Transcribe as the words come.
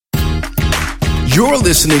You're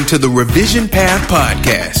listening to the Revision Path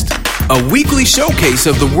Podcast, a weekly showcase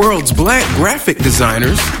of the world's Black graphic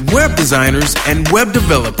designers, web designers, and web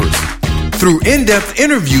developers. Through in-depth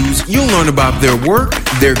interviews, you'll learn about their work,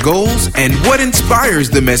 their goals, and what inspires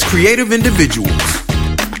them as creative individuals.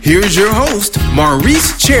 Here's your host,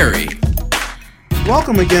 Maurice Cherry.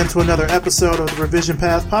 Welcome again to another episode of the Revision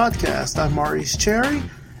Path Podcast. I'm Maurice Cherry,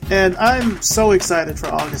 and I'm so excited for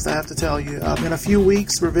August, I have to tell you. In a few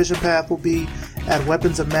weeks, Revision Path will be at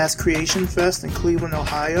Weapons of Mass Creation Fest in Cleveland,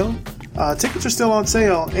 Ohio. Tickets are still on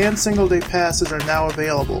sale, and single-day passes are now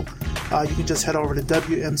available. You can just head over to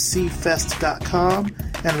wmcfest.com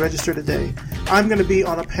and register today. I'm going to be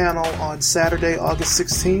on a panel on Saturday, August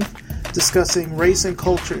 16th, discussing race and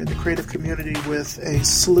culture in the creative community with a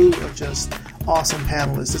slew of just awesome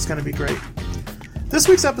panelists. It's going to be great. This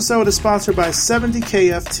week's episode is sponsored by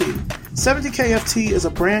 70KFT. 70KFT is a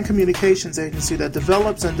brand communications agency that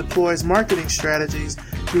develops and deploys marketing strategies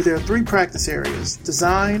through their three practice areas: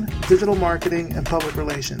 design, digital marketing, and public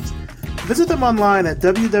relations. Visit them online at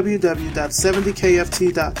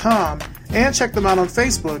www.70kft.com and check them out on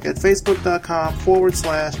Facebook at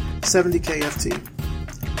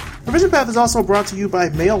facebook.com/70kft. Revision Path is also brought to you by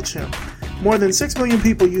MailChimp. More than 6 million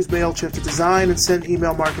people use MailChimp to design and send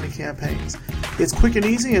email marketing campaigns. It's quick and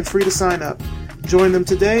easy and free to sign up. Join them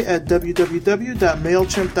today at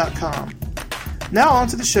www.mailchimp.com. Now on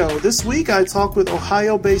to the show. This week I talked with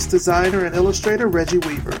Ohio-based designer and illustrator Reggie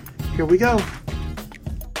Weaver. Here we go.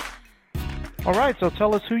 All right, so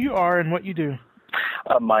tell us who you are and what you do.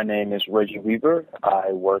 My name is Reggie Weaver.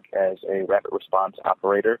 I work as a rapid response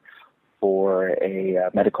operator for a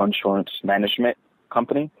medical insurance management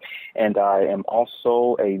company, and I am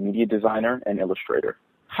also a media designer and illustrator.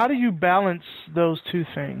 How do you balance those two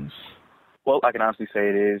things? Well, I can honestly say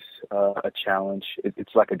it is a challenge.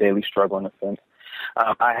 It's like a daily struggle in a sense.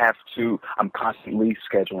 I'm constantly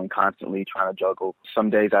scheduling, constantly trying to juggle. Some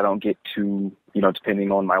days I don't get to,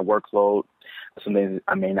 depending on my workload, some days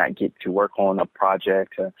I may not get to work on a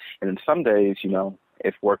project. And then some days,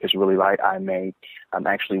 if work is really light, I may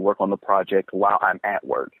actually work on the project while I'm at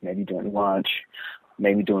work, maybe doing lunch,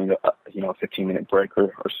 maybe doing a 15-minute break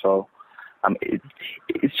or so.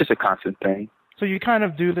 It's just a constant thing. So you kind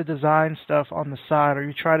of do the design stuff on the side, or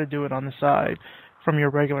you try to do it on the side from your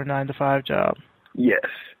regular 9-to-5 job? Yes.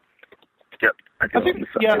 Yep. I think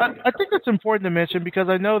that's important to mention, because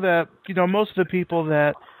I know that, most of the people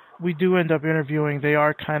that we do end up interviewing, they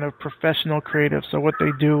are kind of professional creatives. So what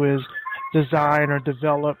they do is design or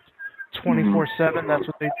develop 24/7. That's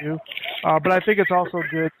what they do. But I think it's also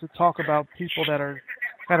good to talk about people that are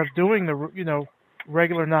kind of doing the,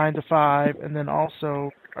 regular 9-to-5 and then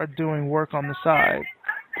also are doing work on the side.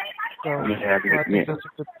 So I think that's a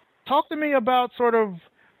good. Talk to me about sort of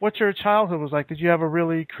what your childhood was like. Did you have a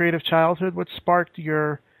really creative childhood? What sparked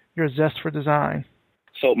your zest for design?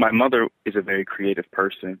 So my mother is a very creative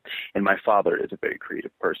person, and my father is a very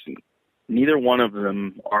creative person. Neither one of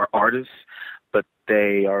them are artists, but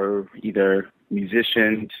they are either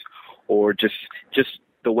musicians or just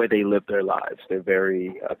the way they live their lives. They're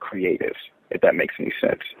very creative, if that makes any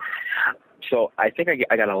sense. So I think I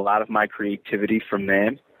got a lot of my creativity from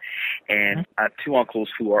them. And I have two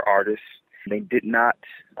uncles who are artists. They did not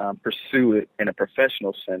pursue it in a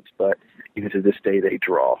professional sense, but even to this day they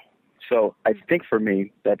draw. So I think for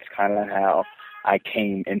me, that's kind of how I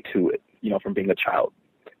came into it, from being a child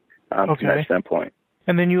from that standpoint.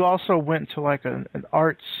 And then you also went to like an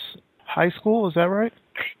arts high school, is that right?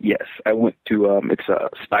 Yes, I went to, it's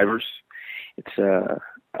Stivers. It's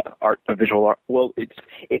visual art. Well, it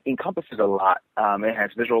encompasses a lot. It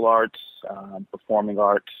has visual arts, performing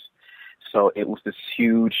arts. So it was this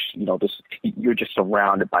huge, you're just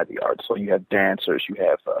surrounded by the arts. So you have dancers, you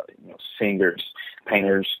have, singers,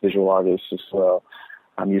 painters, visual artists as well.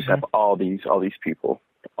 You just have all these people,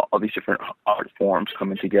 all these different art forms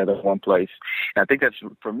coming together in one place. And I think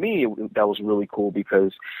for me, that was really cool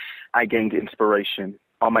because I gained inspiration.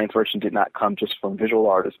 All my inspiration did not come just from visual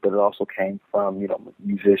artists, but it also came from,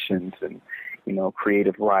 musicians and,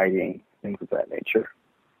 creative writing, things of that nature.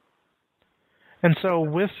 And so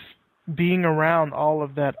with being around all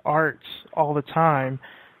of that art all the time,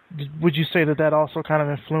 would you say that also kind of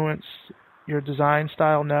influenced your design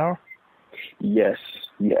style now? Yes.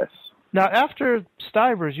 Now, after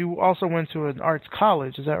Stivers, you also went to an arts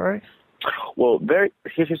college, is that right? Well,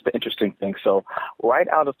 here's the interesting thing. So right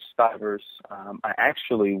out of Stivers, I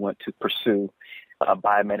actually went to pursue a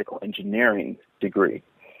biomedical engineering degree.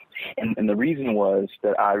 And the reason was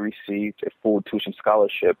that I received a full tuition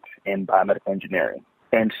scholarship in biomedical engineering.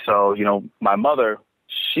 And so, my mother,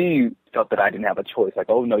 she felt that I didn't have a choice. Like,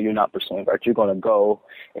 oh, no, you're not pursuing art. You're going to go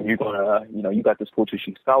and you're going to, you got this full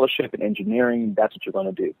tuition scholarship in engineering. That's what you're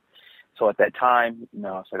going to do. So at that time, I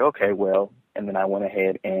was like, okay, well, and then I went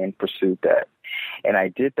ahead and pursued that. And I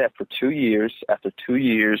did that for 2 years. After 2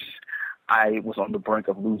 years, I was on the brink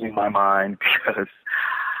of losing my mind because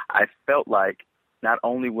I felt like not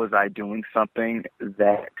only was I doing something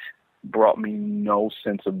that brought me no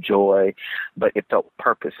sense of joy, but it felt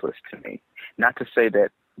purposeless to me. Not to say that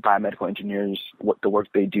biomedical engineers, what the work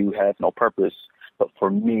they do has no purpose, but for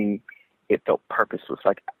me, it felt purposeless.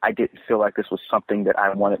 Like I didn't feel like this was something that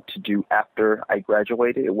I wanted to do after I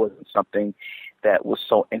graduated. It wasn't something that was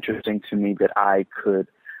so interesting to me that I could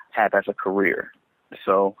have as a career.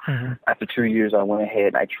 So after 2 years, I went ahead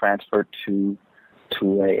and I transferred to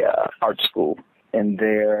a art school, and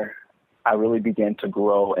there I really began to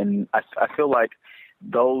grow. And I feel like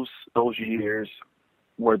those years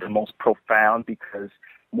were the most profound because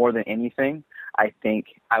more than anything, I think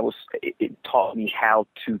it taught me how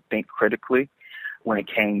to think critically when it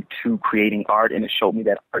came to creating art, and it showed me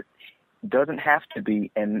that art doesn't have to be,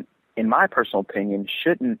 and in my personal opinion,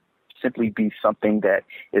 shouldn't simply be something that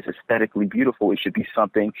is aesthetically beautiful. It should be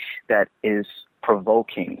something that is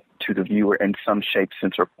provoking to the viewer in some shape,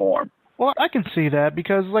 sense, or form. Well, I can see that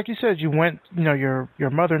because, like you said, you went, your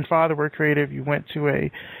mother and father were creative. You went to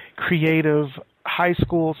a creative high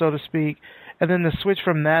school, so to speak, and then the switch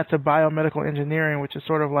from that to biomedical engineering, which is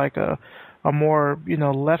sort of like a more,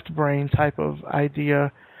 left brain type of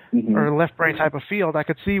idea or left brain type of field. I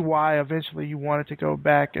could see why eventually you wanted to go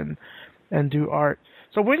back and do art.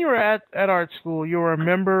 So when you were at art school, you were a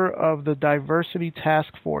member of the diversity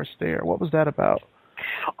task force there. What was that about?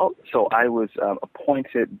 Oh, so I was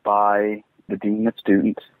appointed by the dean of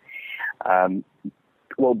students.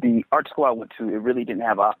 Well, the art school I went to, it really didn't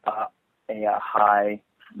have a high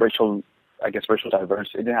racial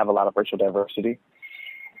diversity. It didn't have a lot of racial diversity.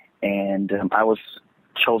 And I was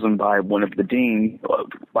chosen by the dean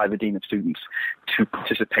of students to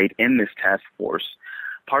participate in this task force.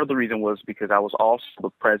 Part of the reason was because I was also the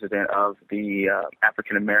president of the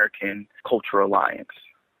African American Cultural Alliance.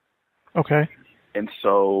 Okay. And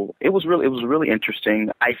so it was really interesting.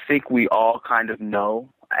 I think we all kind of know.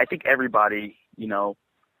 I think everybody,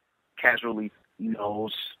 casually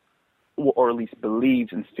knows or at least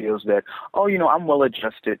believes and feels that, I'm well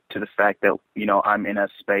adjusted to the fact that, I'm in a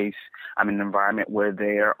space, I'm in an environment where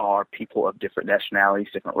there are people of different nationalities,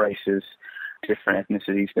 different races, different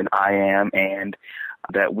ethnicities than I am, and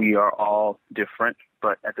that we are all different,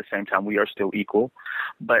 but at the same time we are still equal.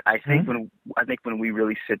 But I think when we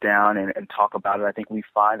really sit down and talk about it, I think we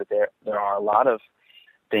find that there are a lot of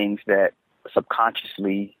things that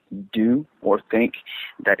subconsciously do or think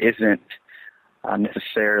that isn't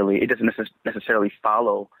it doesn't necessarily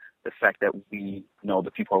follow the fact that we know the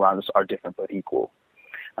people around us are different but equal.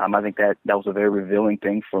 I think that was a very revealing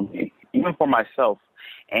thing for me, even for myself,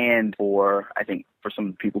 and for some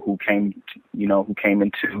of the people who came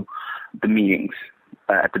into the meetings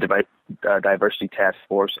at the Diversity Task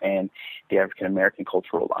Force and the African American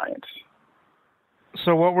Cultural Alliance.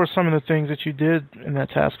 So what were some of the things that you did in that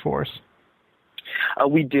task force?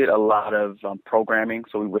 We did a lot of programming.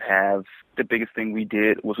 So the biggest thing we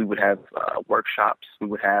did was we would have workshops. We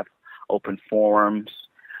would have open forums.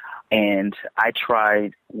 And I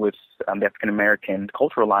tried with the African American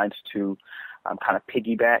Cultural Alliance to kind of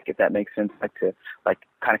piggyback, if that makes sense, to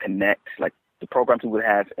kind of connect, like the programs we would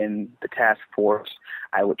have in the task force.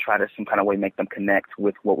 I would try to some kind of way make them connect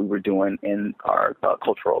with what we were doing in our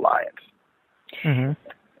Cultural Alliance. Mm-hmm.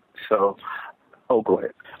 So, go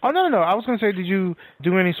ahead. Oh, no. I was going to say, did you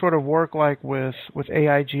do any sort of work like with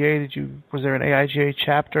AIGA? Was there an AIGA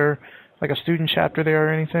chapter, like a student chapter there or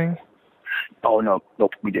anything? Oh, no.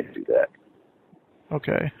 Nope, we didn't do that.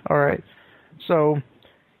 Okay. All right. So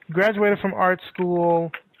you graduated from art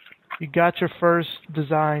school. You got your first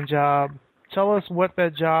design job. Tell us what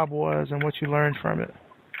that job was and what you learned from it.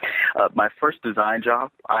 My first design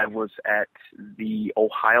job, I was at the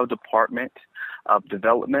Ohio Department of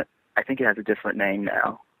Development. I think it has a different name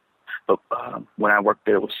now. But when I worked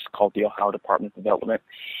there, it was called the Ohio Department of Development.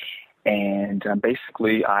 And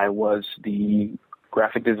basically, I was the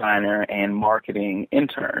graphic designer and marketing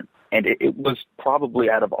intern. And it was probably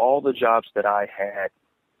out of all the jobs that I had,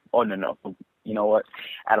 you know what?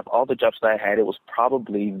 Out of all the jobs that I had, it was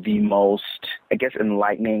probably the most,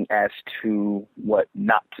 enlightening as to what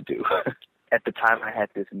not to do. At the time, I had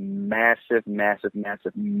this massive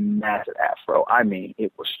afro. I mean,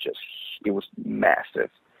 it was massive.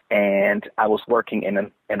 And I was working in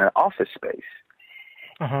an office space.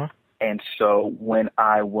 Uh-huh. And so when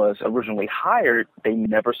I was originally hired, they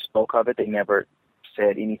never spoke of it. They never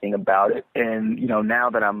said anything about it. And, now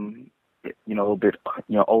that I'm, a little bit,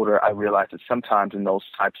 older, I realize that sometimes in those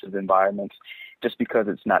types of environments, just because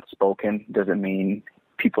it's not spoken doesn't mean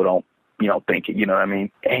people don't, think it, you know what I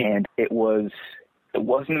mean? And it wasn't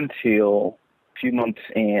until a few months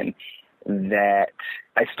in that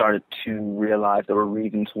I started to realize there were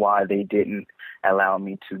reasons why they didn't allow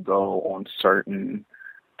me to go on certain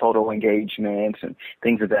photo engagements and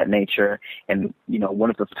things of that nature. And, one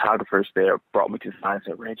of the photographers there brought me to the side and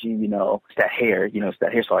said, Reggie, it's that hair, it's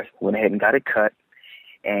that hair. So I went ahead and got it cut.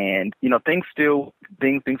 And, things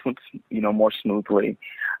went, more smoothly.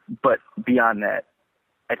 But beyond that,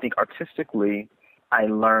 I think artistically, I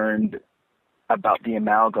learned about the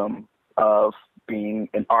amalgam of being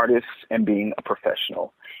an artist and being a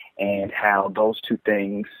professional, and how those two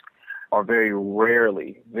things are very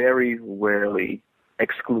rarely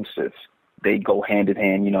exclusive. They go hand in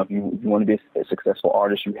hand. If you want to be a successful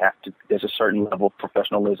artist, there's a certain level of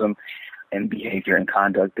professionalism and behavior and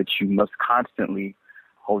conduct that you must constantly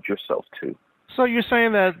hold yourself to. So you're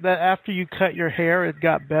saying that after you cut your hair, it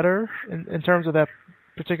got better in terms of that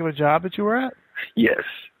particular job that you were at? Yes.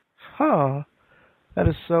 Huh. That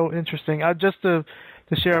is so interesting. Just to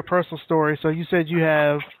share a personal story. So you said you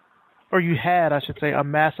had, I should say, a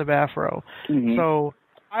massive afro. Mm-hmm. So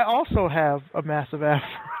I also have a massive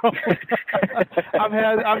afro.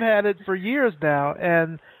 I've had it for years now,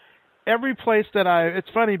 and every place that it's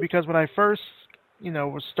funny because when I first,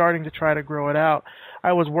 was starting to try to grow it out,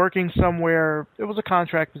 I was working somewhere. It was a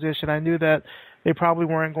contract position. I knew that they probably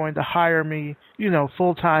weren't going to hire me,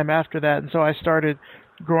 full time after that, and so I started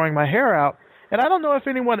growing my hair out. And I don't know if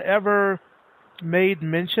anyone ever made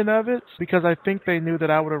mention of it, because I think they knew that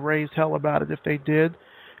I would have raised hell about it if they did.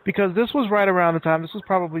 Because this was right around the time, this was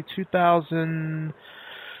probably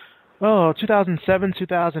 2007,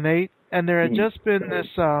 2008, and there had just been this,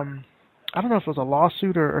 I don't know if it was a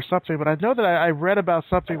lawsuit or something, but I know that I read about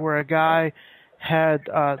something where a guy had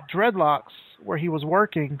dreadlocks where he was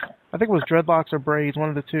working. I think it was dreadlocks or braids, one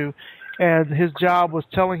of the two, and his job was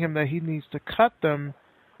telling him that he needs to cut them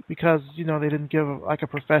because, they didn't give a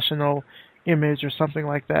professional image or something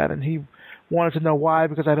like that, and he wanted to know why,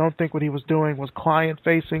 because I don't think what he was doing was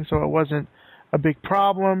client-facing, so it wasn't a big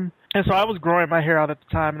problem. And so I was growing my hair out at the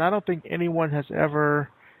time, and I don't think anyone has ever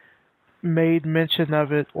made mention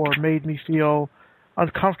of it or made me feel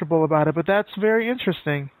uncomfortable about it. But that's very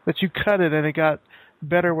interesting that you cut it and it got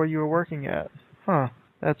better where you were working at. Huh,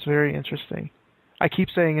 that's very interesting. I keep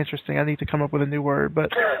saying interesting. I need to come up with a new word,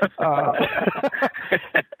 but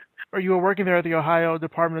or you were working there at the Ohio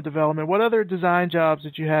Department of Development. What other design jobs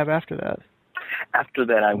did you have after that? After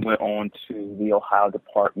that, I went on to the Ohio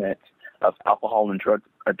Department of Alcohol and Drug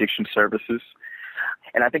Addiction Services.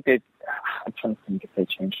 And I think I'm trying to think if they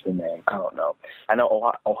changed the name. I don't know. I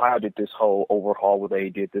know Ohio did this whole overhaul where they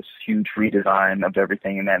did this huge redesign of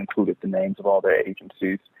everything, and that included the names of all their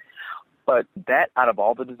agencies. But that, out of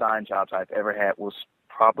all the design jobs I've ever had, was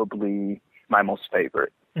probably my most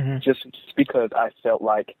favorite. Mm-hmm. Just because I felt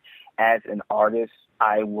like as an artist,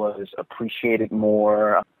 I was appreciated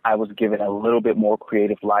more. I was given a little bit more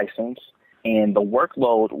creative license, and the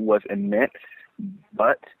workload was immense.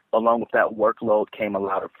 But along with that workload came a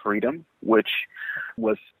lot of freedom, which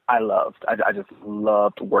I loved. I just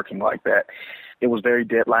loved working like that. It was very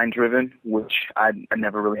deadline driven, which I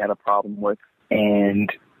never really had a problem with. And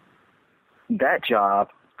that job,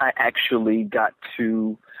 I actually got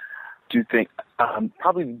to think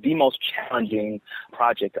probably the most challenging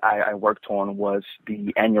project I worked on was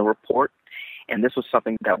the annual report. And this was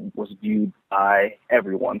something that was viewed by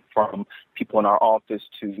everyone, from people in our office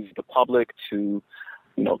to the public to,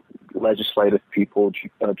 legislative people,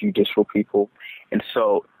 judicial people. And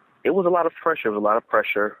so it was a lot of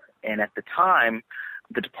pressure. And at the time,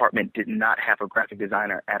 the department did not have a graphic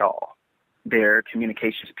designer at all. Their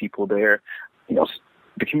communications people the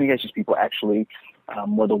communications people actually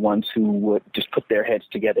were the ones who would just put their heads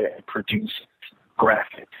together and produce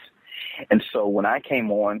graphics. And so when I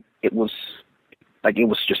came on, it was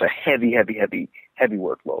just a heavy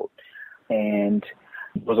workload. And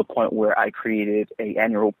there was a point where I created an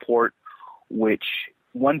annual report, which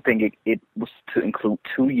one thing, it was to include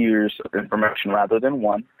 2 years of information rather than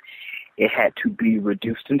one. It had to be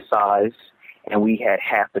reduced in size, and we had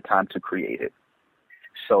half the time to create it.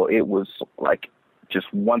 So it was like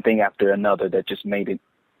just one thing after another that just made it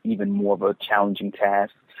even more of a challenging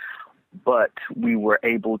task. But we were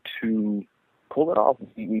able to pull it off.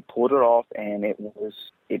 We pulled it off, and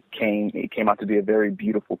it came out to be a very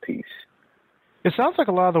beautiful piece. It sounds like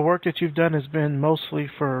a lot of the work that you've done has been mostly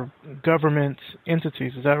for government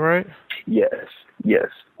entities. Is that right? Yes.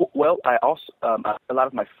 Well, I also a lot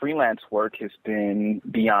of my freelance work has been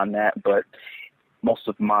beyond that, but most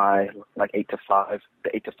of my the 8 to 5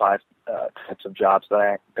 types of jobs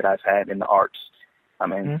that I've had in the arts,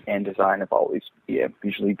 and design have always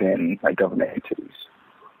usually been like government entities.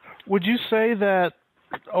 Would you say that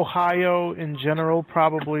Ohio in general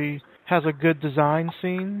probably has a good design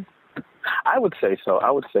scene? I would say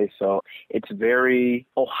so. It's very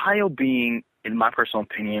Ohio being, in my personal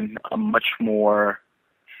opinion, a much more.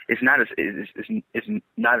 It's not as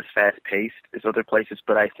fast paced as other places,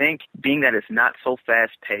 but I think being that it's not so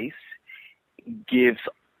fast paced gives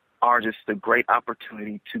artists a great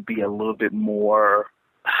opportunity to be a little bit more.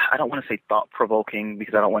 I don't want to say thought provoking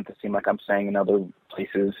because I don't want it to seem like I'm saying in other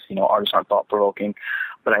places, artists aren't thought provoking,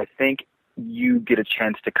 but I think you get a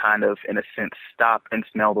chance to kind of, in a sense, stop and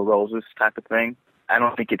smell the roses type of thing. I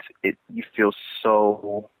don't think you feel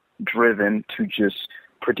so driven to just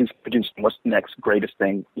produce what's the next greatest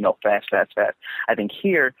thing, fast. I think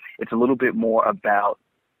here it's a little bit more about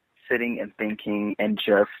sitting and thinking and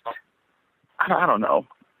just, I don't know,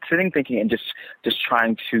 thinking and just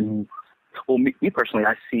trying to, well, me personally,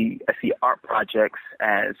 I see art projects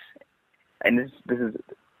as, and this is,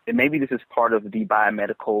 and maybe this is part of the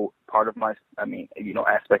biomedical part of my,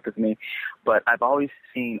 aspect of me, but I've always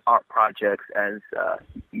seen art projects as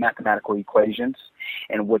mathematical equations,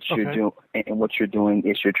 and what you're doing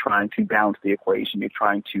is you're trying to balance the equation. You're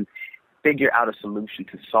trying to figure out a solution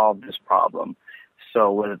to solve this problem.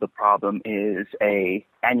 So whether the problem is a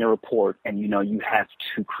annual report and, you have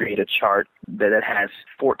to create a chart that has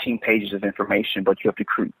 14 pages of information, but you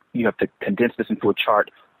have to condense this into a chart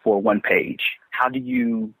for one page. How do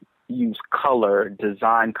you use color,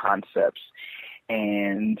 design concepts,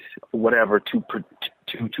 and whatever to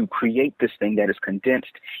create this thing that is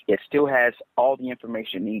condensed, it still has all the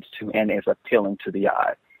information it needs to and is appealing to the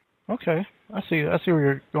eye. Okay, I see where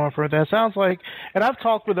you're going for that. Sounds like, and I've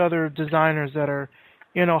talked with other designers that are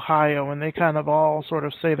in Ohio, and they kind of all sort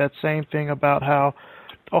of say that same thing about how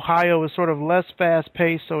Ohio is sort of less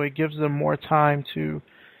fast-paced, so it gives them more time to,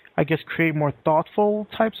 I guess, create more thoughtful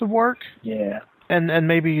types of work. Yeah. And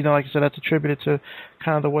maybe, like I said, that's attributed to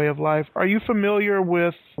kind of the way of life. Are you familiar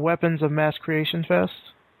with Weapons of Mass Creation Fest?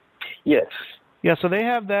 Yes. Yeah, so they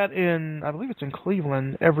have that in, I believe it's in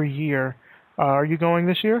Cleveland every year. Are you going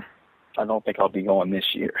this year? I don't think I'll be going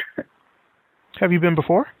this year. Have you been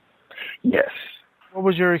before? Yes. What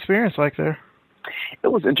was your experience like there? It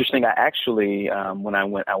was interesting. I actually, when I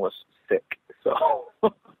went, I was sick. So.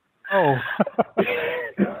 Oh.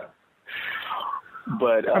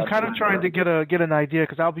 But I'm kind of trying to get an idea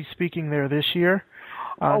because I'll be speaking there this year.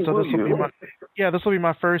 So this will be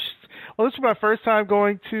my first. Well, this is my first time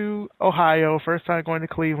going to Ohio, first time going to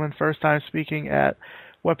Cleveland, first time speaking at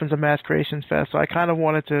Weapons of Mass Creation Fest. So I kind of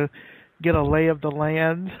wanted to get a lay of the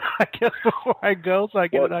land, I guess, before I go, so I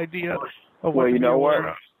get an idea of what. Well, you know what?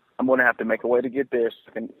 I'm going to have to make a way to get there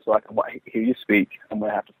so I can hear you speak. I'm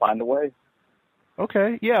going to have to find a way.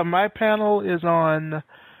 Okay. Yeah, my panel is on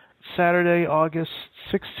Saturday, August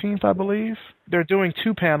 16th, I believe. They're doing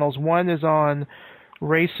two panels. One is on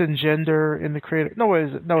race and gender in the creative. No,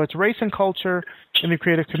 it's race and culture in the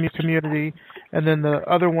creative community, and then the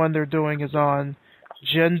other one they're doing is on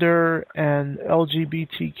gender and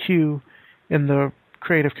LGBTQ in the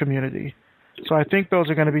creative community. So I think those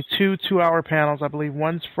are going to be two 2-hour panels. I believe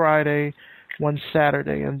one's Friday, one's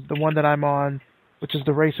Saturday, and the one that I'm on, which is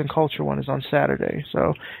the race and culture one, is on Saturday.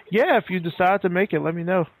 So yeah, if you decide to make it, let me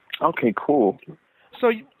know. Okay, cool.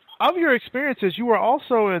 So, of your experiences, you were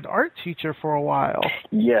also an art teacher for a while.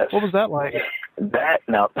 Yes. What was that like?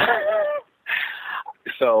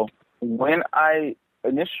 So, when I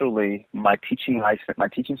initially, my teaching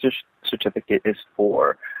certificate is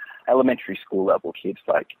for elementary school level kids,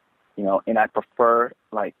 and I prefer,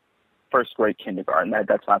 first grade kindergarten.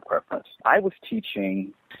 That's my preference. I was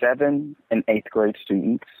teaching 7th and 8th grade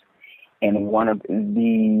students. And one of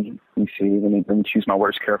the, let me choose my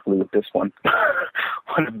words carefully with this one,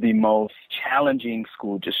 one of the most challenging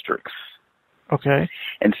school districts. Okay.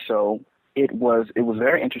 And so it was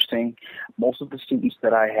very interesting. Most of the students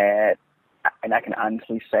that I had, and I can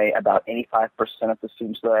honestly say about 85% of the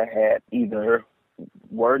students that I had either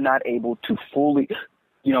were not able to fully,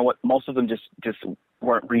 most of them just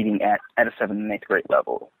weren't reading at a 7th and 8th grade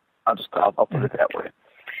level. I'll put it that way.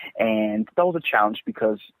 And that was a challenge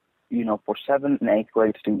because, for 7th and 8th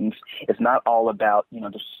grade students, it's not all about,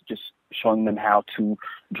 just showing them how to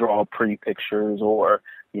draw pretty pictures or,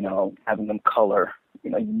 having them color.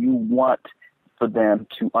 You want for them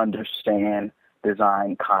to understand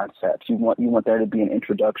design concepts. You want there to be an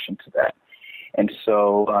introduction to that. And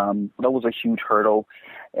so that was a huge hurdle.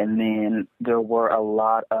 And then there were a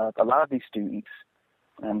lot of these students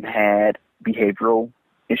had behavioral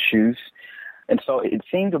issues. And so it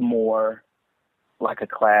seemed more like a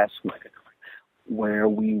class where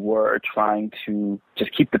we were trying to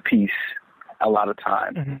just keep the peace a lot of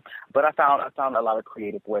time. Mm-hmm. But I found a lot of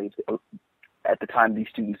creative ways. At the time, these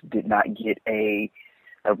students did not get a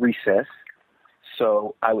recess.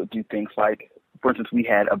 So I would do things like, for instance, we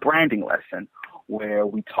had a branding lesson where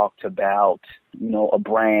we talked about, a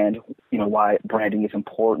brand, why branding is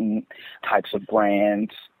important, types of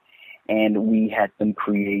brands, and we had them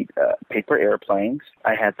create paper airplanes.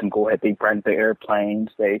 I had them go ahead, they branded the airplanes,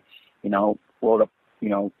 they, wrote up,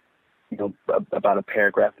 about a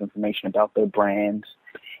paragraph of information about their brands,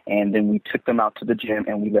 and then we took them out to the gym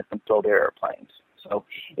and we let them throw their airplanes. So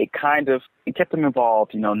it kept them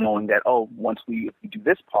involved, knowing that, once we do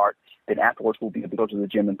this part, then afterwards we'll be able to go to the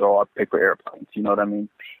gym and throw out paper airplanes. You know what I mean?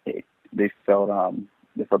 They felt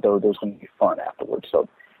there was going to be fun afterwards, so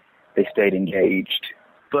they stayed engaged.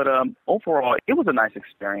 But overall, it was a nice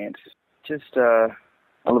experience, just a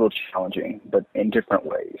little challenging, but in different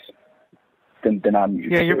ways than I'm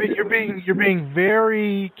used to. Yeah, you're being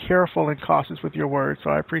very careful and cautious with your words,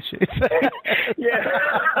 so I appreciate that. Yeah.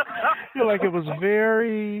 I feel like it was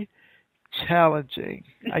very challenging.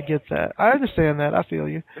 I get that. I understand that. I feel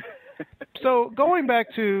you. So going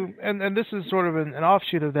back to, and this is sort of an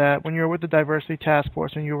offshoot of that, when you were with the Diversity Task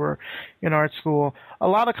Force and you were in art school, a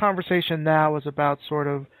lot of conversation now is about sort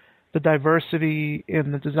of the diversity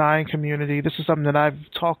in the design community. This is something that I've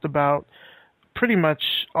talked about pretty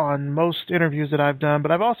much on most interviews that I've done, but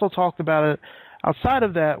I've also talked about it outside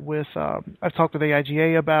of that with, I've talked with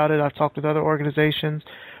AIGA about it, I've talked with other organizations.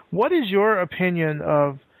 What is your opinion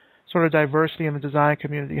of sort of diversity in the design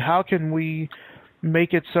community? How can we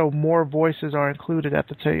make it so more voices are included at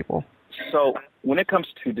the table? So when it comes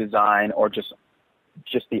to design or just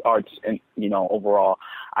the arts and overall,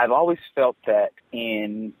 I've always felt that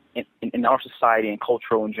in our society and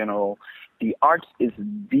cultural in general, the arts is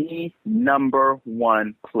the number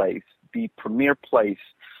one place, the premier place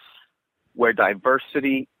where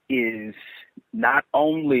diversity is not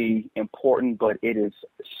only important, but it is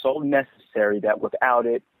so necessary that without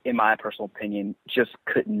it, in my personal opinion, just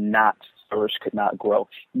could not flourish, could not grow.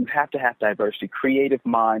 You have to have diversity, creative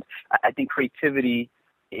minds. I think creativity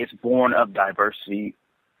is born of diversity.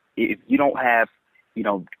 If you don't have,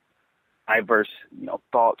 diverse,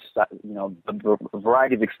 thoughts, a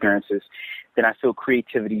variety of experiences, then I feel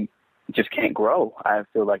creativity just can't grow. I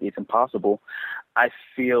feel like it's impossible. I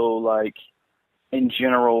feel like, in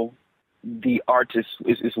general, the arts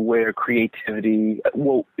is where creativity,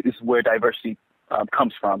 is where diversity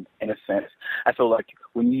comes from, in a sense. I feel like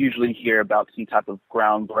when you usually hear about some type of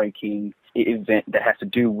groundbreaking event that has to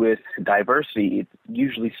do with diversity, it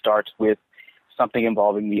usually starts with something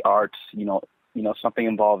involving the arts, something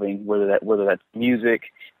involving whether that's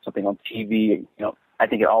music, something on TV. I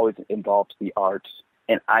think it always involves the arts.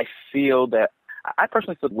 And I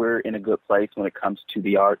personally feel we're in a good place when it comes to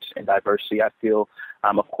the arts and diversity. I feel,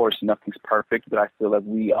 of course, nothing's perfect, but I feel like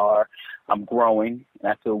we are growing,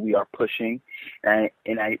 and I feel we are pushing. And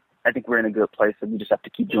I think we're in a good place, and we just have to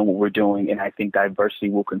keep doing what we're doing, and I think diversity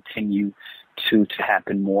will continue to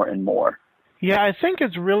happen more and more. Yeah, I think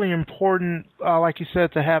it's really important, like you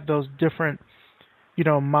said, to have those different,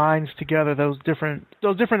 minds together, those different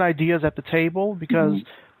ideas at the table, because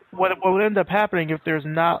what would end up happening if there's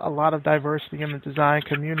not a lot of diversity in the design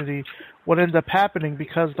community, what ends up happening,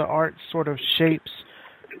 because the art sort of shapes,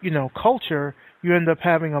 culture, you end up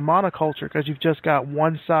having a monoculture because you've just got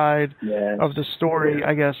one side of the story,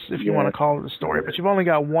 I guess, if you want to call it a story, but you've only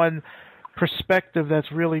got one perspective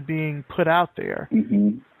that's really being put out there.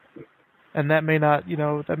 Mm-hmm. And that may not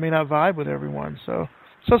vibe with everyone. So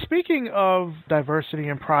speaking of diversity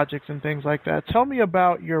and projects and things like that, tell me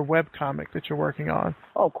about your webcomic that you're working on.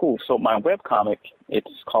 Oh, cool. So my webcomic,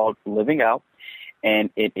 it's called Living Out,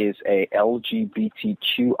 and it is a LGBTQIA,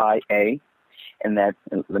 and that,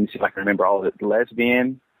 let me see if I can remember all of it,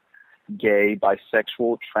 lesbian, gay,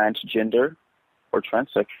 bisexual, transgender, or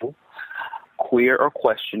transsexual, queer or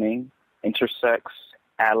questioning, intersex,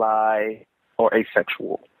 ally, or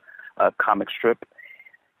asexual comic strip.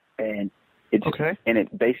 And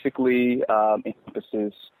it basically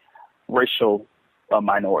encompasses racial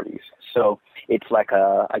minorities. So it's like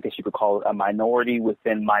I guess you could call it a minority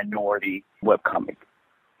within minority webcomic.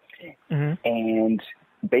 Mm-hmm. And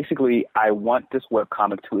basically, I want this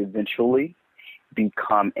webcomic to eventually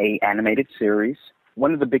become a animated series.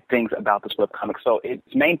 one of the big things about this webcomic, so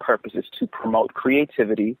its main purpose is to promote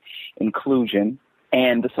creativity, inclusion,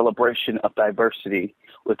 and the celebration of diversity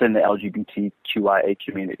within the LGBTQIA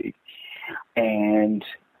community. And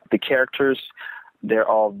the characters, they're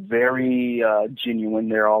all very genuine.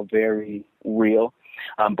 They're all very real.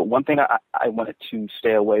 But one thing I wanted to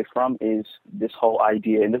stay away from is this whole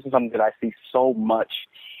idea, and this is something that I see so much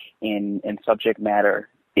in subject matter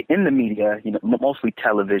in the media, mostly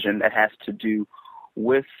television, that has to do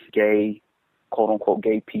with gay, quote-unquote,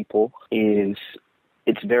 gay people, is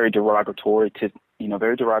it's very derogatory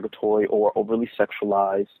or overly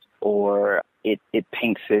sexualized, or it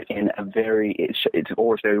paints it in a very, it's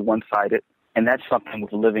very one-sided. And that's something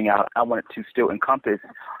with Living Out. I wanted to still encompass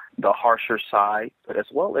the harsher side, but as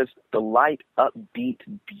well as the light, upbeat,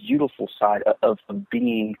 beautiful side of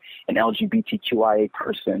being an LGBTQIA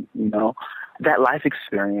person. That life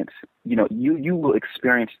experience, you will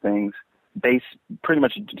experience things based pretty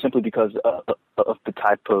much simply because of the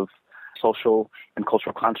type of social and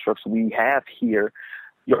cultural constructs we have here.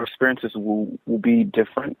 Your experiences will be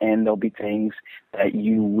different, and there'll be things that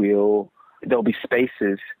there'll be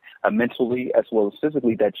spaces mentally as well as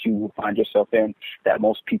physically that you will find yourself in that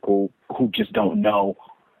most people who just don't know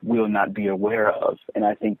will not be aware of. And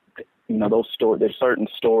I think, those stories, there's certain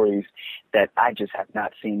stories that I just have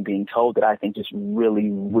not seen being told that I think just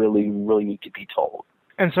really, really, really need to be told.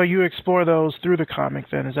 And so you explore those through the comic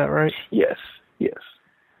then, is that right? Yes.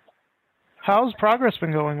 How's progress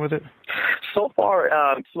been going with it? So far,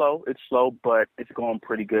 it's slow, but it's going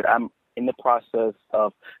pretty good. I'm in the process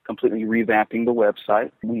of completely revamping the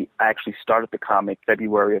website. I actually started the comic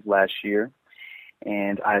February of last year,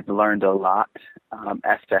 and I've learned a lot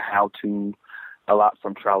a lot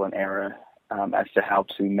from trial and error as to how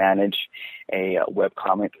to manage a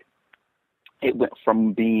webcomic. It went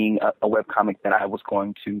from being a webcomic that I was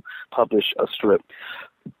going to publish a strip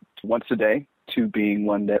once a day to being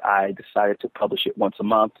one that I decided to publish it once a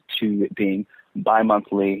month, to it being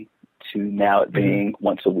bi-monthly, to now it being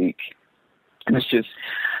once a week. And it's just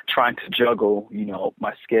trying to juggle,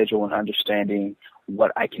 my schedule and understanding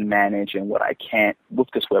what I can manage and what I can't with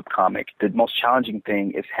this webcomic. The most challenging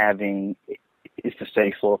thing is the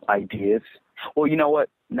steady flow of ideas. Well, you know what?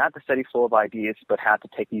 Not the steady flow of ideas, but how to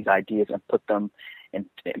take these ideas and put them and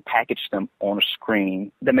package them on a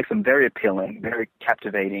screen that makes them very appealing, very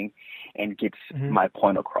captivating, and gets my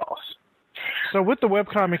point across. So with the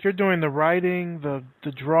webcomic, you're doing the writing, the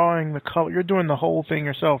drawing, the color. You're doing the whole thing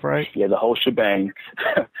yourself, right? Yeah, the whole shebang.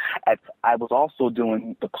 I was also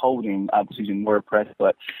doing the coding. I was using WordPress,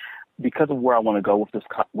 but because of where I want to go with this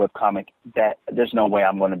webcomic, that there's no way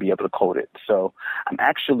I'm going to be able to code it. So I'm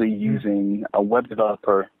actually using a web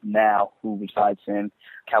developer now who resides in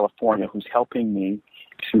California, who's helping me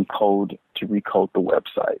to recode the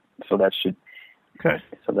website. So that should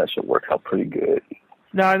work out pretty good.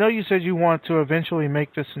 Now, I know you said you want to eventually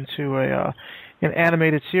make this into an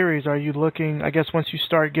animated series. Are you looking, I guess once you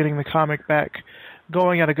start getting the comic back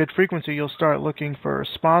going at a good frequency, you'll start looking for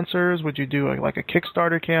sponsors? Would you do like a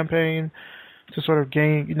Kickstarter campaign to sort of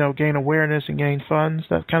gain awareness and gain funds,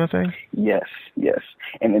 that kind of thing? Yes.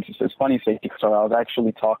 And it's funny you say Kickstarter. I was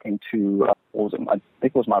actually talking to, I think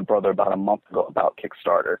it was my brother about a month ago about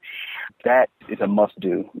Kickstarter. That is a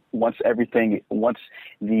must-do. Once the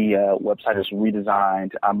website is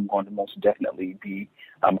redesigned, I'm going to most definitely be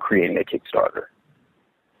creating a Kickstarter.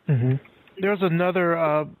 Mm-hmm. There's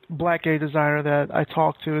another black gay designer that I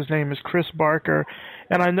talked to. His name is Chris Barker.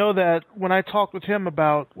 And I know that when I talked with him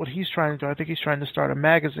about what he's trying to do, I think he's trying to start a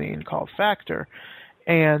magazine called Factor.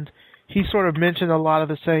 And he sort of mentioned a lot of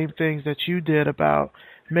the same things that you did about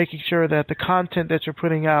making sure that the content that you're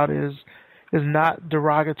putting out is not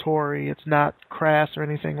derogatory, it's not crass or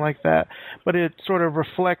anything like that, but it sort of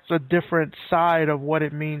reflects a different side of what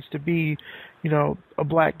it means to be, a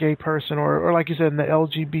black gay person, or like you said, in the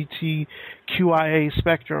LGBTQIA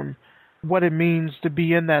spectrum, what it means to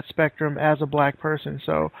be in that spectrum as a black person.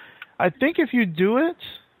 So I think if you do it,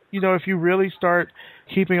 if you really start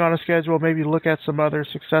keeping on a schedule, maybe look at some other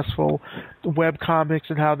successful web comics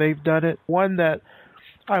and how they've done it. One that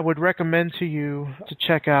I would recommend to you to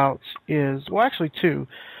check out is, well, actually two.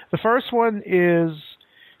 The first one is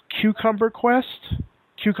Cucumber Quest.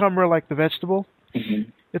 Cucumber like the vegetable.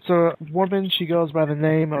 Mm-hmm. It's a woman. She goes by the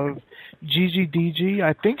name of Gigi DG.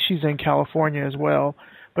 I think she's in California as well.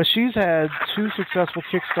 But she's had 2 successful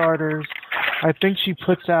Kickstarters. I think she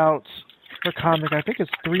puts out her comic, I think it's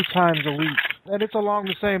 3 times a week. And it's along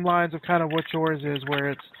the same lines of kind of what yours is,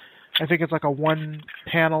 where I think it's like a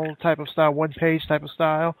one-panel type of style, one-page type of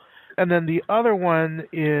style. And then the other one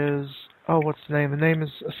is, what's the name? The name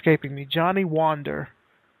is escaping me. Johnny Wander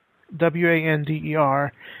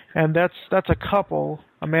WANDER, and that's a couple,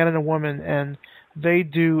 a man and a woman, and they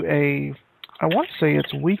do I want to say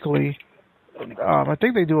it's weekly. I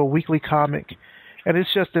think they do a weekly comic, and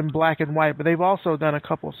it's just in black and white. But they've also done a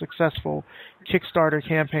couple of successful Kickstarter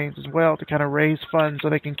campaigns as well to kind of raise funds so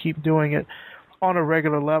they can keep doing it on a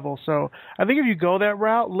regular level. So I think if you go that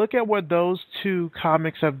route, look at what those two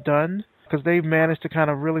comics have done, because they've managed to kind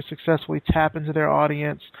of really successfully tap into their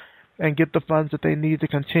audience and get the funds that they need to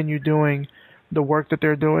continue doing the work that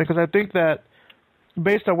they're doing. Because I think that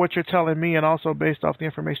based on what you're telling me, and also based off the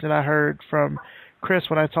information that I heard from Chris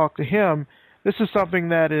when I talked to him, this is something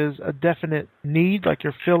that is a definite need, like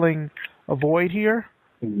you're filling a void here.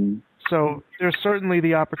 Mm-hmm. So there's certainly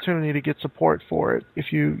the opportunity to get support for it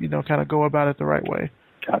if you kind of go about it the right way.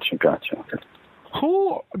 Gotcha.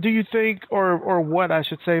 Who do you think, or what I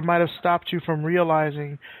should say, might have stopped you from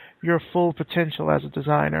realizing your full potential as a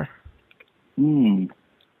designer? Oh,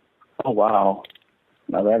 wow.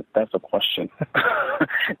 Now that's a question.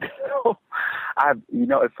 It's so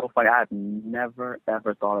funny. I've never,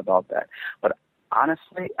 ever thought about that. But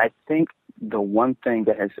honestly, I think the one thing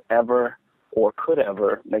that has ever or could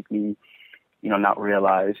ever make me, not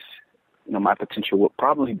realize, my potential would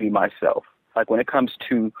probably be myself. Like when it comes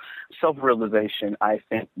to self-realization, I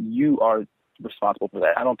think you are responsible for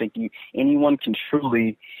that. I don't think anyone can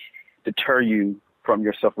truly deter you from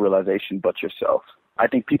your self-realization but yourself. I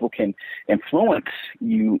think people can influence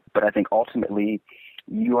you, but I think ultimately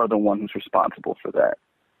you are the one who's responsible for that.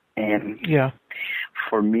 And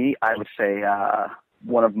for me, I would say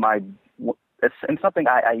one of my, and something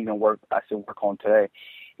I still work on today,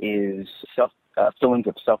 is feelings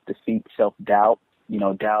of self-defeat, self-doubt,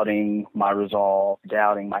 doubting my resolve,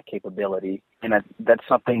 doubting my capability. And that's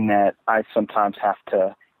something that I sometimes have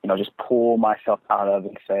to, just pull myself out of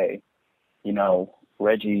and say,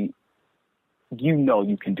 Reggie,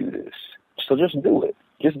 you can do this. So just do it.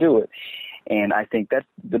 Just do it. And I think that's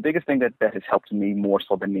the biggest thing that has helped me more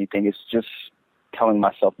so than anything is just telling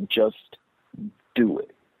myself, just do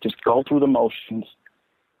it. Just go through the motions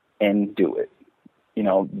and do it.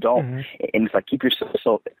 Don't, and it's like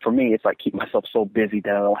keep myself so busy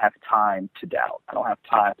that I don't have time to doubt. I don't have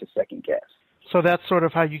time to second guess. So that's sort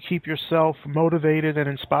of how you keep yourself motivated and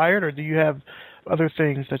inspired, or do you have other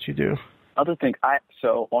things that you do? Other things,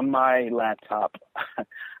 so on my laptop,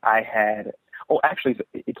 I had, actually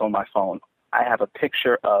it's on my phone. I have a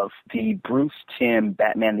picture of the Bruce Timm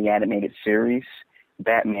Batman the Animated Series,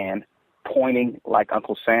 Batman pointing like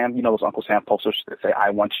Uncle Sam. Those Uncle Sam posters that say, I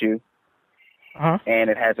want you? Uh-huh. And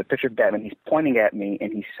it has a picture of Batman. He's pointing at me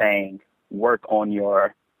and he's saying, work on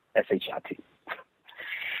your SHIT.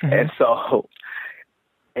 Mm-hmm. And so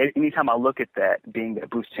anytime I look at that, being that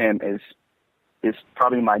Bruce Timm is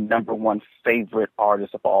probably my number one favorite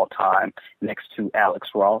artist of all time, next to Alex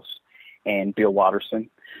Ross and Bill Watterson.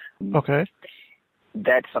 Okay.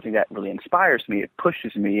 That's something that really inspires me. It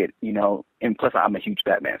pushes me, and plus I'm a huge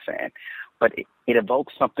Batman fan. But it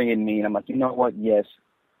evokes something in me, and I'm like, you know what? Yes,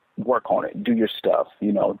 work on it. Do your stuff.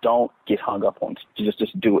 Don't get hung up on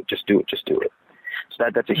just do it. Just do it. Just do it. So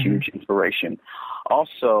that's a huge inspiration.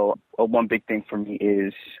 Also, one big thing for me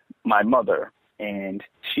is my mother. And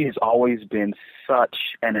she has always been such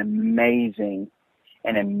an amazing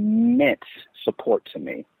and immense support to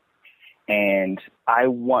me. And I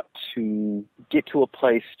want to get to a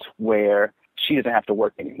place where she doesn't have to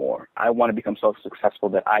work anymore. I want to become so successful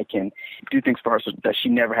that I can do things for her so that she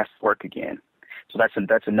never has to work again. So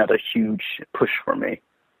that's another huge push for me.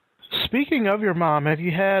 Speaking of your mom, have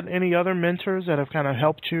you had any other mentors that have kind of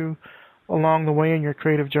helped you along the way in your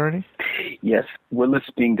creative journey? Yes. Willis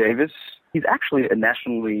Bean Davis. He's actually a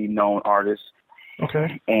nationally known artist.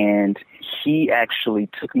 Okay. And he actually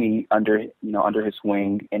took me under his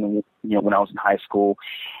wing, and when I was in high school,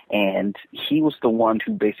 and he was the one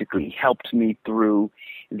who basically helped me through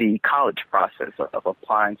the college process of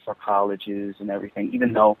applying for colleges and everything.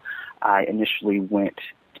 Even though I initially went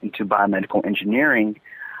into biomedical engineering,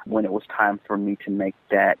 when it was time for me to make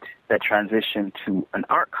that transition to an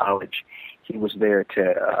art college, he was there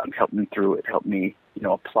to help me through it, help me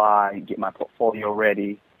apply, get my portfolio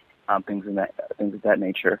ready. Things of that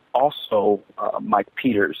nature. Also, Mike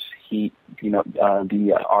Peters, the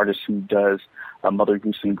artist who does Mother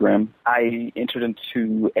Goose and Grimm. I entered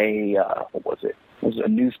into a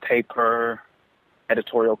newspaper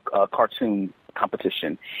editorial cartoon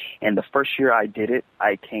competition, and the first year I did it,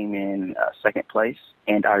 I came in second place.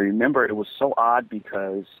 And I remember it was so odd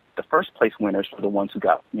because the first place winners were the ones who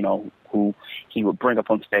got, who he would bring up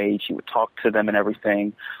on stage, he would talk to them and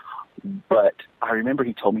everything. But I remember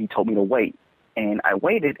he told me to wait, and I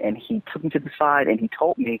waited, and he took me to the side, and he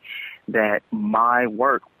told me that my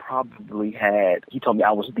work he told me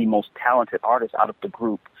I was the most talented artist out of the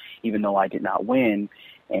group, even though I did not win.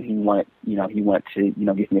 And he wanted to,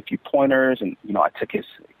 give me a few pointers, and, I took his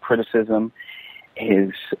criticism,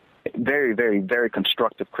 his very, very, very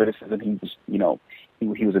constructive criticism. He was,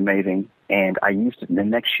 he was amazing. And I used it. And the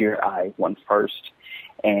next year I won first.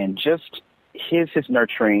 And just his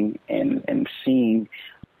nurturing and seeing,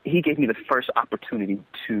 he gave me the first opportunity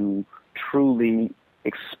to truly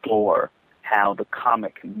explore how the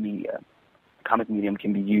comic medium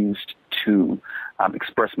can be used to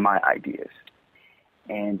express my ideas.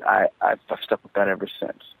 And I've stuck with that ever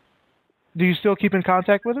since. Do you still keep in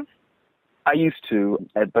contact with him? I used to,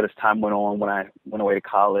 but as time went on, when I went away to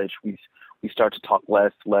college, we started to talk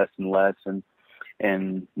less and less,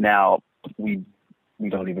 and now we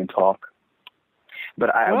don't even talk. But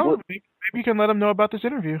maybe you can let him know about this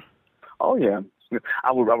interview. Oh yeah,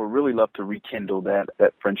 I would really love to rekindle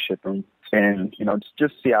that friendship and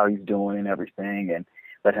just see how he's doing and everything, and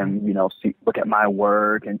let him look at my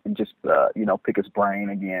work and just pick his brain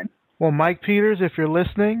again. Well, Mike Peters, if you're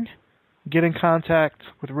listening, get in contact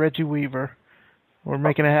with Reggie Weaver. We're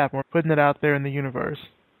making it happen. We're putting it out there in the universe.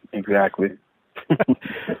 Exactly.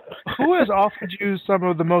 Who has offered you some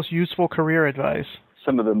of the most useful career advice?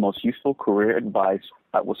 Some of the most useful career advice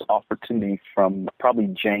was offered to me from probably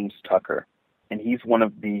James Tucker. And he's one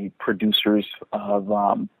of the producers of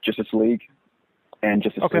Justice League and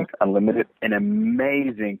Justice League Unlimited. An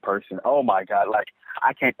amazing person. Oh my God! Like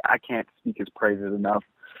I can't speak his praises enough.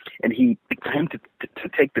 And for him to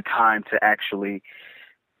take the time to actually,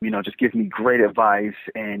 just give me great advice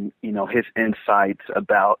and his insights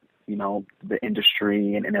about the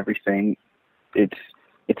industry and everything. It's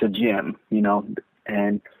a gem,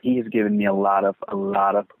 and he has given me a lot of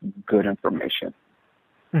good information.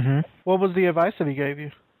 Mm-hmm. What was the advice that he gave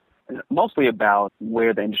you? Mostly about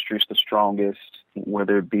where the industry is the strongest,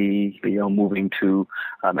 whether it be moving to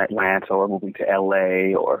Atlanta or moving to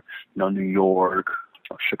LA or New York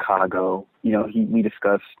or Chicago. We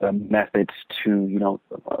discussed methods to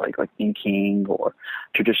like inking or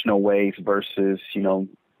traditional ways versus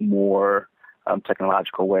more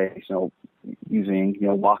technological ways. Using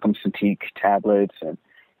Wacom Cintiq tablets and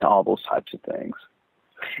all those types of things.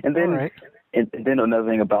 And then. And then another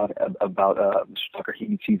thing about Mr. Tucker,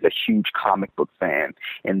 he's a huge comic book fan,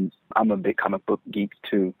 and I'm a big comic book geek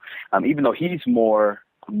too. Even though he's more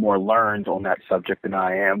learned on that subject than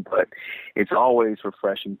I am, but it's always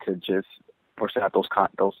refreshing to just have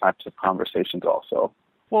those types of conversations also.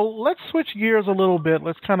 Well, let's switch gears a little bit.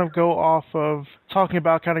 Let's kind of go off of talking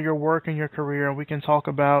about kind of your work and your career, and we can talk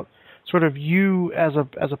about sort of you as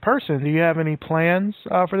a person. Do you have any plans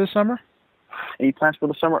for this summer? Any plans for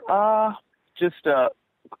the summer? Just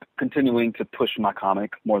continuing to push my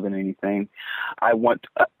comic more than anything. I want,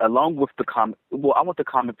 along with the comic, I want the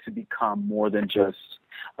comic to become more than just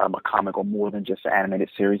a comic or more than just an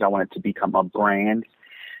animated series. I want it to become a brand.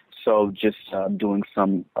 So just doing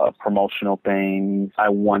some promotional things. I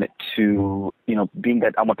want it to, being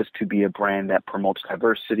that I want this to be a brand that promotes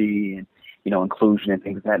diversity and, inclusion and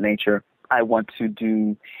things of that nature. I want to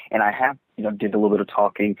do, and I have, did a little bit of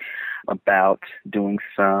talking about doing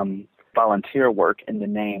some volunteer work in the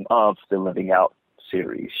name of the Living Out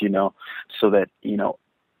series, so that,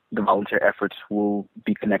 the volunteer efforts will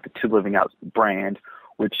be connected to Living Out's brand,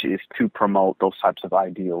 which is to promote those types of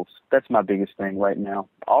ideals. That's my biggest thing right now.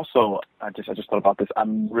 Also, I just thought about this.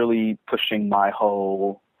 I'm really pushing my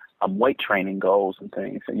whole weight training goals and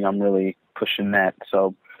things. I'm really pushing that.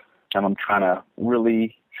 So I'm trying to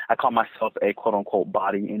really, I call myself a quote unquote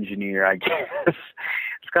body engineer, I guess.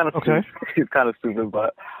 It's kind of stupid. It's kind of stupid,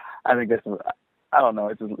 but I think that's, I don't know,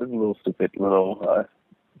 it's a little stupid, little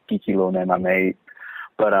geeky little name I made.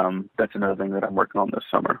 But that's another thing that I'm working on this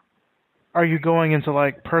summer. Are you going into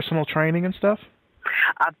like personal training and stuff?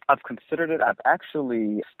 I've considered it. I've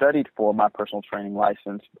actually studied for my personal training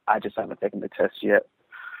license. I just haven't taken the test yet.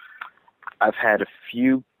 I've had a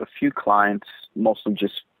few clients, mostly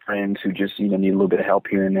just friends who just need a little bit of help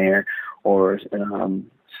here and there, or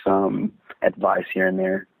some advice here and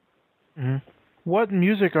there. Mm-hmm. What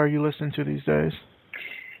music are you listening to these days?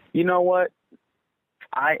 You know what?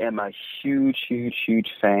 I am a huge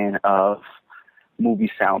fan of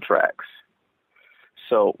movie soundtracks.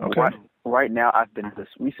 So right now I've been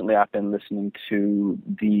listening to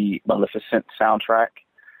the Maleficent soundtrack.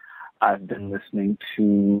 I've been listening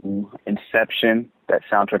to Inception, that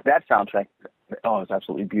soundtrack, it's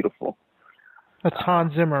absolutely beautiful. That's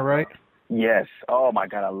Hans Zimmer, right? Yes. Oh my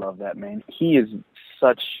God, I love that man. He is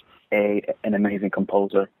such an amazing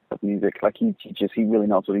composer of music. Like he really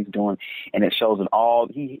knows what he's doing, and it shows in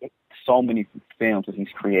so many films that he's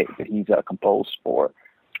composed for.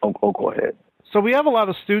 Oh, go ahead. So we have a lot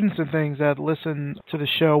of students and things that listen to the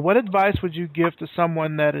show. What advice would you give to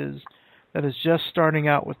someone that is just starting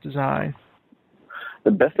out with design?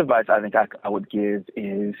 The best advice I think I would give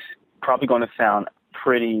is probably going to sound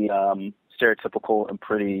pretty stereotypical and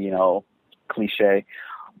pretty, cliche.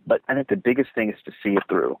 But I think the biggest thing is to see it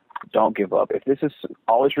through. Don't give up. If this is,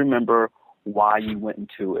 always remember why you went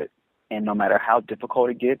into it. And no matter how difficult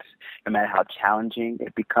it gets, no matter how challenging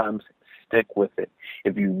it becomes, stick with it.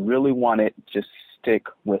 If you really want it, just stick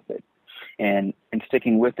with it. And in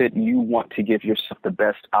sticking with it, you want to give yourself the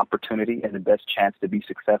best opportunity and the best chance to be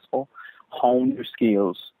successful. Hone your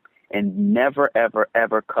skills and never, ever,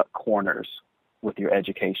 ever cut corners with your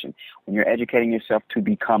education. When you're educating yourself to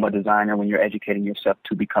become a designer, when you're educating yourself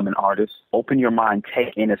to become an artist, open your mind,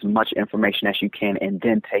 take in as much information as you can, and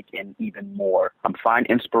then take in even more. Find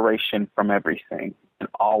inspiration from everything and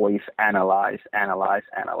always analyze.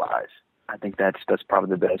 I think that's probably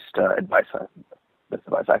the best advice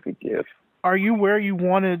I could give. Are you where you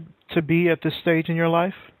wanted to be at this stage in your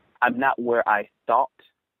life? I'm not where I thought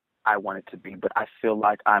I wanted to be, but I feel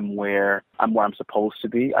like I'm where I'm supposed to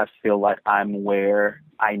be. I feel like I'm where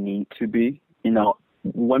I need to be.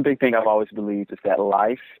 One big thing I've always believed is that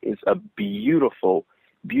life is a beautiful,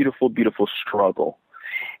 beautiful, beautiful struggle.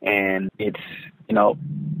 And it's, I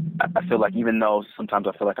feel like even though sometimes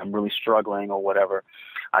I feel like I'm really struggling or whatever,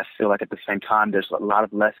 I feel like at the same time there's a lot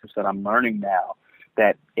of lessons that I'm learning now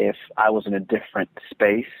that if I was in a different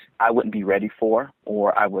space, I wouldn't be ready for,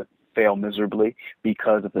 or I would fail miserably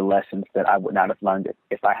because of the lessons that I would not have learned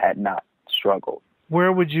if I had not struggled.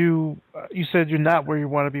 Where would you said you're not where you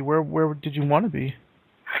want to be. Where did you want to be?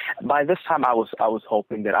 By this time, I was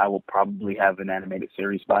hoping that I will probably have an animated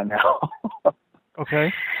series by now.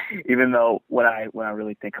 Okay. Even though when I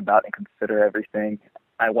really think about and consider everything,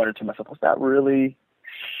 I wondered to myself, was that really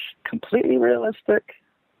completely realistic?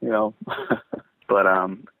 But I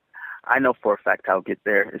know for a fact I'll get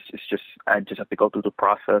there. It's just I just have to go through the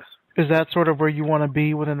process. Is that sort of where you want to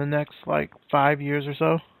be within the next 5 years or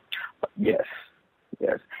so? Yes.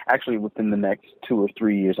 Actually, within the next 2 or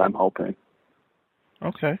 3 years, I'm hoping.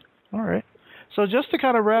 Okay. All right. So just to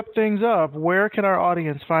kind of wrap things up, where can our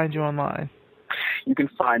audience find you online? You can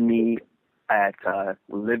find me at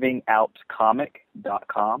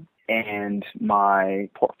livingoutcomic.com, and my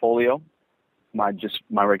portfolio, my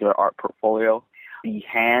regular art portfolio,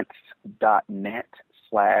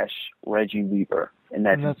 behance.net/Reggie Weaver. And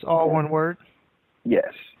that's all one word?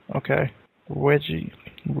 Yes. Okay. Reggie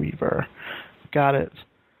Weaver. Got it.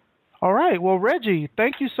 All right. Well, Reggie,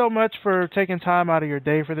 thank you so much for taking time out of your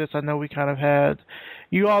day for this. I know we kind of had,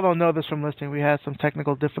 you all don't know this from listening, we had some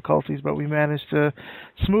technical difficulties, but we managed to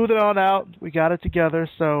smooth it on out. We got it together.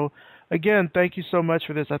 So, again, thank you so much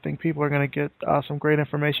for this. I think people are going to get some great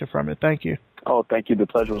information from it. Thank you. Oh, thank you. The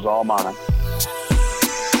pleasure was all mine.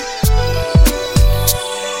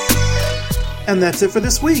 And that's it for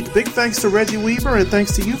this week. Big thanks to Reggie Weaver, and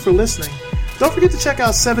thanks to you for listening. Don't forget to check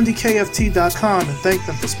out 70kft.com and thank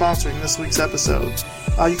them for sponsoring this week's episode.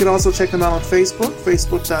 You can also check them out on Facebook,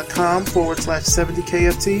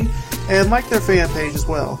 facebook.com/70kft, and like their fan page as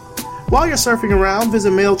well. While you're surfing around,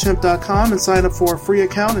 visit MailChimp.com and sign up for a free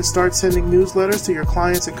account and start sending newsletters to your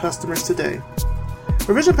clients and customers today.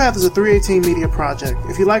 Revision Path is a 318 media project.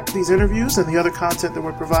 If you like these interviews and the other content that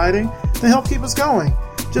we're providing, then help keep us going.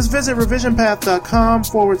 Just visit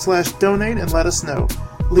revisionpath.com/donate and let us know.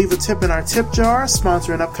 Leave a tip in our tip jar,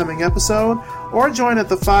 sponsor an upcoming episode, or join at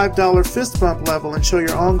the $5 fist bump level and show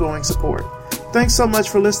your ongoing support. Thanks so much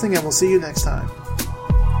for listening, and we'll see you next time.